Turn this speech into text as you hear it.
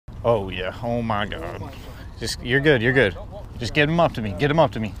Oh yeah. Oh my God. Just, you're good. You're good. Just get him up to me. Get him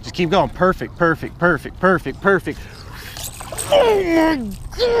up to me. Just keep going. Perfect. Perfect. Perfect. Perfect. Perfect. Oh my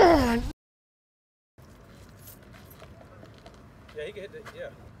God. Yeah, he can hit it. Yeah.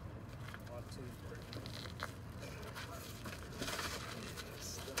 1, 2, 3.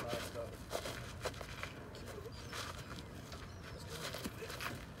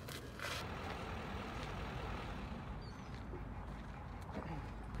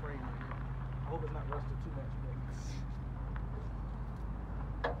 I hope it's not rusted too much.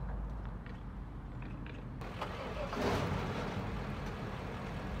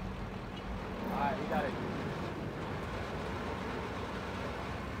 Alright, we got it.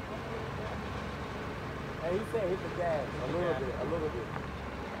 Hey, he said hit the gas. A little bit.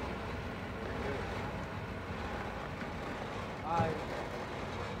 Alright.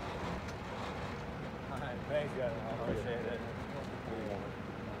 Alright, thanks guys. I appreciate it.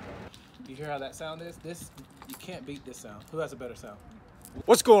 You hear how that sound is? You can't beat this sound. Who has a better sound?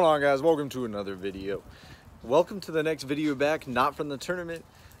 What's going on, guys? Welcome to another video. Welcome to the next video back, not from the tournament.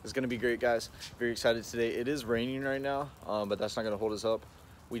 It's gonna be great, guys. Very excited today. It is raining right now, but that's not gonna hold us up.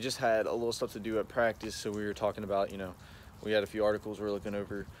 We just had a little stuff to do at practice, so we were talking about, we had a few articles we were looking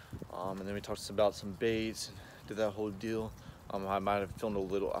over, and then we talked about some baits, did that whole deal. I might have filmed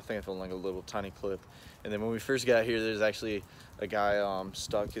I think I filmed like a little tiny clip. And then when we first got here, there's actually a guy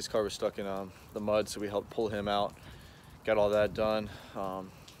stuck, his car was stuck in the mud, so we helped pull him out, got all that done.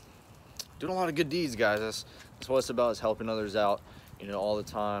 Doing a lot of good deeds, guys. That's what it's about, is helping others out, all the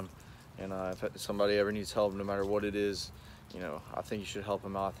time. And if somebody ever needs help, no matter what it is, I think you should help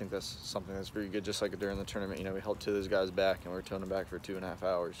them out. I think that's something that's very good. Just like during the tournament, we helped 2 of those guys back, and we were towing them back for 2.5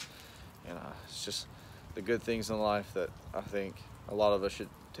 hours. And it's just the good things in life that I think a lot of us should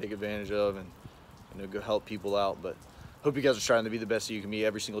take advantage of and go help people out. But hope you guys are trying to be the best you can be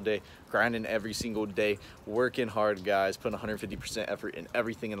every single day, grinding every single day, working hard, guys, putting 150% effort in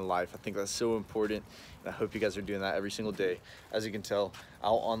everything in life. I think that's so important, and I hope you guys are doing that every single day. As you can tell,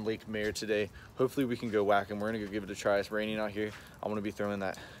 out on Lake Mare today. Hopefully we can go whack them. We're gonna go give it a try. It's raining out here. I'm gonna be throwing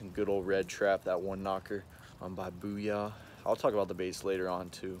that good old red trap, that one knocker by Booyah. I'll talk about the baits later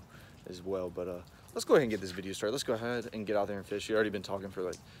on too as well, but let's go ahead and get this video started. Let's go ahead and get out there and fish. We've already been talking for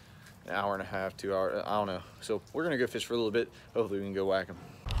like an hour and a half, 2 hours, I don't know. So we're gonna go fish for a little bit. Hopefully we can go whack them.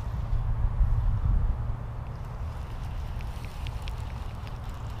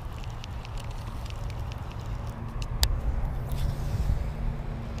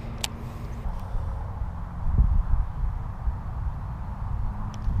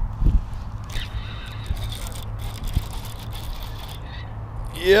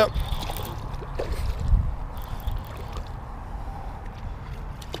 Yep.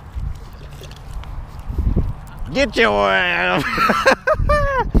 Get your ass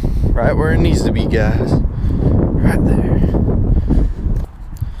right where it needs to be, guys. Right there.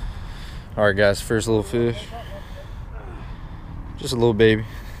 All right, guys, first little fish. Just a little baby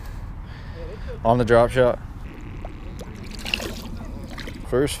on the drop shot.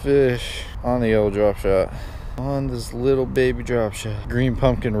 First fish on the old drop shot. On this little baby drop shot. Green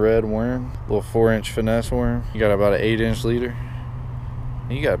pumpkin red worm, little 4-inch finesse worm. You got about an 8-inch leader.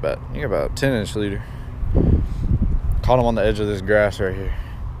 You got about a 10-inch leader. Caught him on the edge of this grass right here.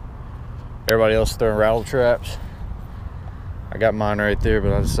 Everybody else throwing rattle traps. I got mine right there,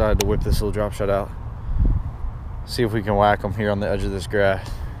 but I decided to whip this little drop shot out. See if we can whack them here on the edge of this grass.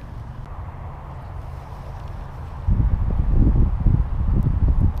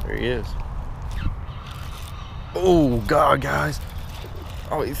 There he is. Oh God, guys.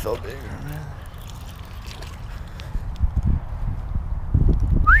 Oh, he felt bigger, man.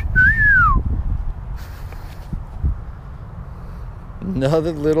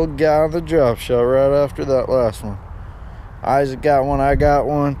 Another little guy on the drop shot right after that last one. Isaac got one, I got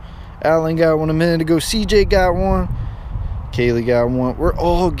one. Alan got one a minute ago. CJ got one. Kaylee got one. We're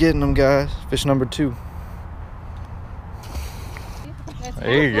all getting them, guys. Fish number 2.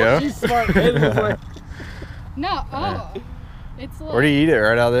 There you go. She's smart. No, oh. It's like, where do you eat it?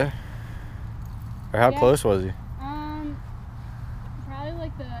 Right out there? Or how close was he? Probably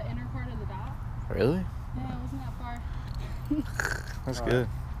like the inner part of the dock. Really? Yeah, it wasn't that far. That's good.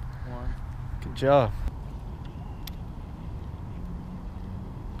 Good job.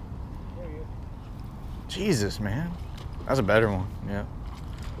 Jesus, man. That's a better one. Yeah.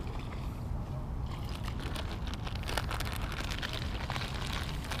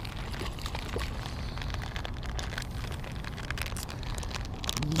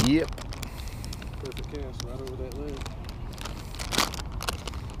 Yep. Perfect cast right over that ledge.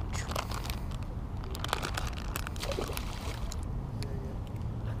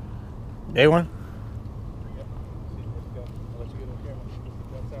 Day one?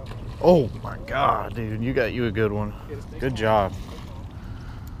 Oh my God, dude, you got you a good one. Good job.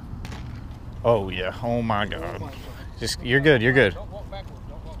 Oh yeah, oh my God. You're good, you're good.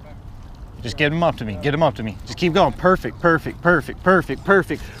 Just get him up to me, get him up to me. Just keep going, perfect, perfect, perfect, perfect,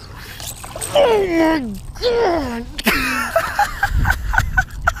 perfect. Oh my God.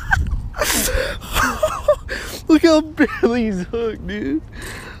 Look how barely he's hooked, dude.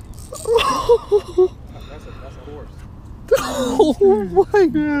 That's a horse. Oh my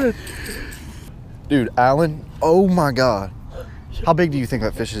God. Dude, Alan, oh my God. How big do you think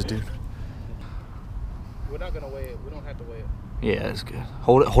that fish is, dude? We're not gonna weigh it. We don't have to weigh it. Yeah, it's good.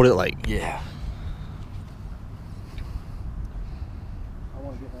 Hold it like, yeah. I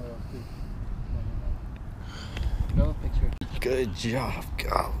want to get my too. Picture. Good job.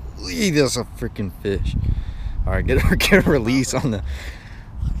 Golly, that's a freaking fish. All right, get a release on the.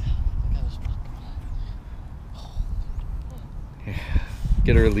 Yeah,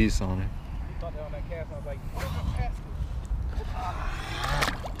 get a release on it. You thought that on that cast, I was like,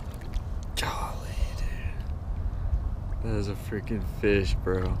 Golly, dude. That is a freaking fish,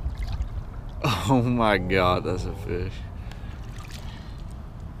 bro. Oh my God, that's a fish.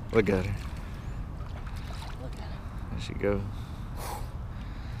 Look at her. There she goes.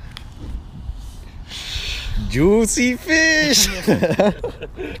 Juicy fish.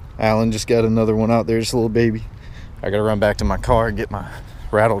 Alan just got another one out there, just a little baby. I gotta run back to my car and get my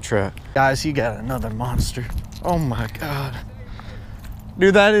rattle trap. Guys, he got another monster. Oh my God.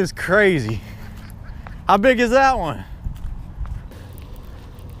 Dude, that is crazy. How big is that one?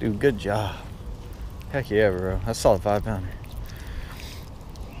 Dude, good job. Heck yeah, bro. That's a solid 5-pounder.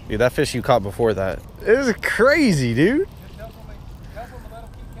 Dude, that fish you caught before that, it was crazy, dude.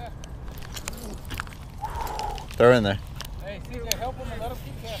 Throw in there. hey, CJ, help him and let him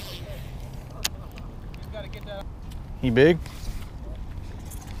keep casting. You gotta get that. He big?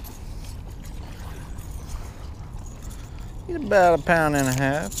 He's about 1.5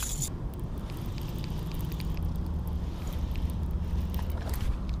 pounds.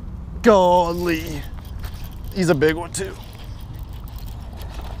 Golly. He's a big one too.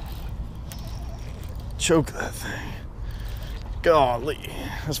 Choke that thing. Golly.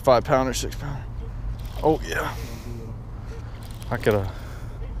 That's 5-pounder, 6-pounder. Oh yeah. I could've.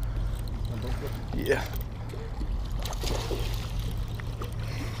 Yeah.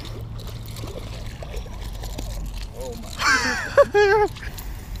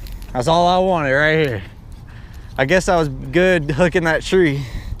 That's all I wanted right here. I guess I was good hooking that tree.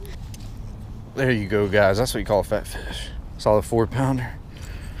 There you go, guys. That's what you call a fat fish. Solid 4-pounder.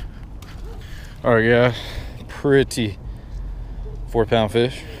 All right, yeah, pretty 4-pound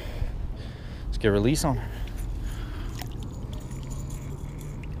fish. Let's get a release on her.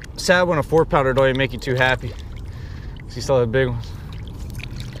 Sad when a 4-pounder don't even make you too happy. You still have big ones.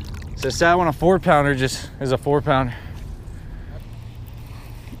 So sad when a 4-pounder just is a 4-pounder.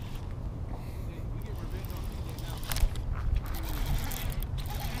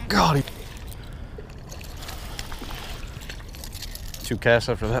 God. 2 casts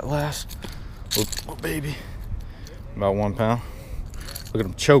after that last. Oh, baby. About 1 pound. Look at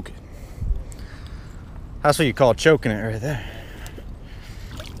him choking. That's what you call choking it right there.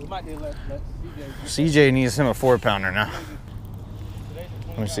 We might need to let CJ needs him a 4-pounder now.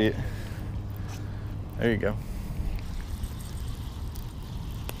 Let me see it. There you go.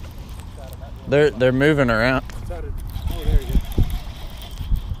 They're moving around. Oh, there you go.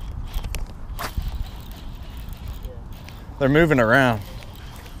 They're moving around.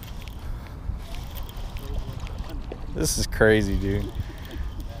 This is crazy, dude.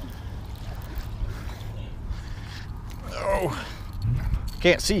 Oh,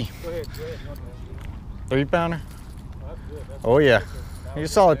 can't see. Go ahead. 3-pounder. Oh yeah, you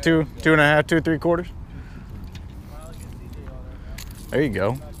solid 2.5, 2 3/4. There you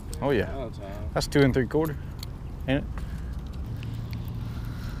go. Oh yeah, that's 2 3/4, ain't it?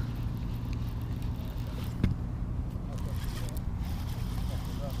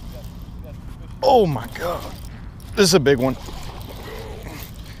 Oh my God, this is a big one.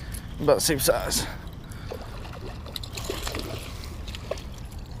 About the same size.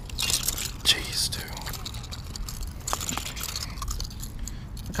 Jeez, dude.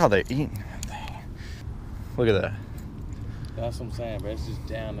 Look how they're eating that thing. Look at that. That's what I'm saying, bro. It's just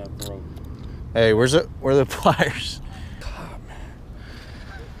down there, bro. Hey, where are the pliers? God, man.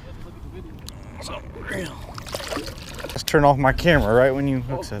 That's unreal. Let's turn off my camera right when you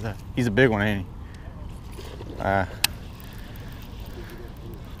look at that. He's a big one, ain't he? That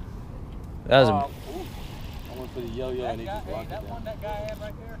was a... I went for the yo-yo and he just blocked it down. That guy had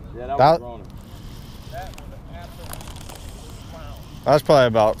right there? Yeah, that That- was growing. That was an absolute clown. That's probably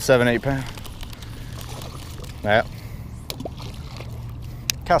about 7-8 pounds. Yeah.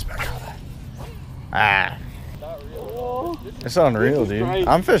 Cast back over there. Ah, Not real. it's unreal, dude. crazy.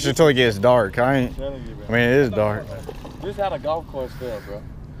 I'm fishing until it gets dark. I mean, it is dark. Just had a golf course feel, bro.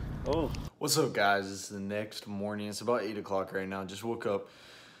 Oh. What's up, guys? It's the next morning. It's about 8 o'clock right now. Just woke up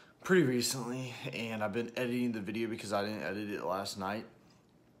pretty recently, and I've been editing the video because I didn't edit it last night.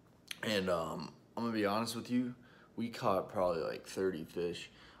 And I'm gonna be honest with you, we caught probably like 30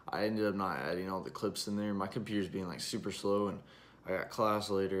 fish. I ended up not adding all the clips in there. My computer's being like super slow, and I got class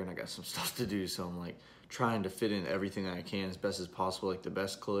later, and I got some stuff to do, so I'm like trying to fit in everything that I can as best as possible, like the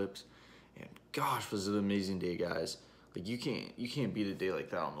best clips. And gosh, was it an amazing day, guys. Like you can't beat a day like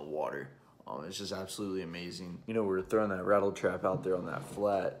that on the water. It's just absolutely amazing. You know, we're throwing that rattle trap out there on that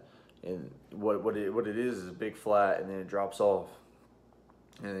flat, and what it is a big flat, and then it drops off,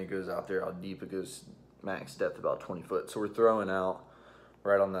 and then it goes out there how deep it goes, max depth about 20 foot. So we're throwing out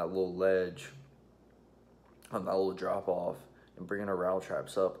right on that little ledge, on that little drop off, and bringing our rattle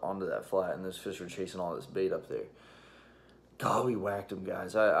traps up onto that flat, and those fish are chasing all this bait up there. God, we whacked them,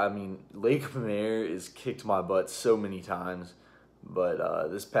 guys. I mean, Lake Mare has kicked my butt so many times, but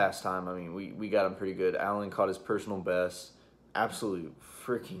this past time, I mean, we got him pretty good. Alan caught his personal best. Absolute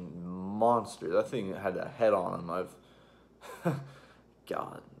freaking monster. That thing had a head on him.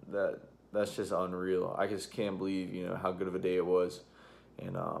 God, that's just unreal. I just can't believe, you know, how good of a day it was.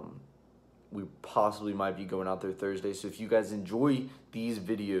 And we possibly might be going out there Thursday. So if you guys enjoy these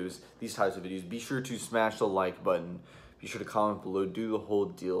videos, these types of videos, be sure to smash the like button. Be sure to comment below, do the whole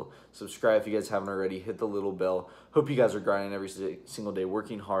deal. Subscribe if you guys haven't already, hit the little bell. Hope you guys are grinding every single day,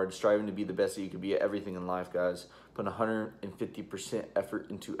 working hard, striving to be the best that you could be at everything in life, guys. Putting 150%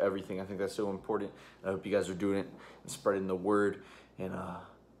 effort into everything. I think that's so important. And I hope you guys are doing it and spreading the word. And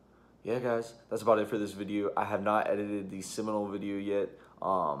yeah, guys, that's about it for this video. I have not edited the Seminole video yet,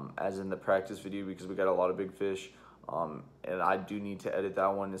 as in the practice video, because we got a lot of big fish. And I do need to edit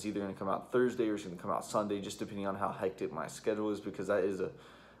that one. It's either going to come out Thursday or it's going to come out Sunday, just depending on how hectic my schedule is, because that is a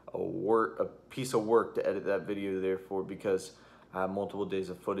piece of work to edit that video, therefore, because I have multiple days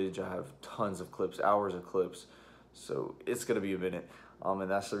of footage. I have tons of clips, hours of clips, so it's going to be a minute.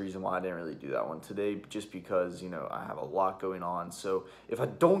 And that's the reason why I didn't really do that one today, just because, you know, I have a lot going on. So if I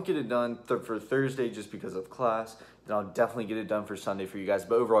don't get it done for Thursday just because of class, then I'll definitely get it done for Sunday for you guys.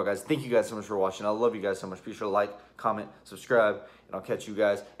 But overall, guys, thank you guys so much for watching. I love you guys so much. Be sure to like, comment, subscribe, and I'll catch you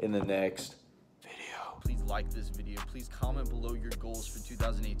guys in the next video. Please like this video. Please comment below your goals for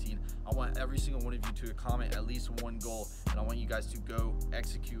 2018. I want every single one of you to comment at least one goal, and I want you guys to go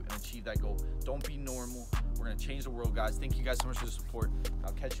execute and achieve that goal. Don't be normal. We're going to change the world, guys. Thank you guys so much for the support.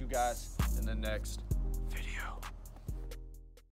 I'll catch you guys in the next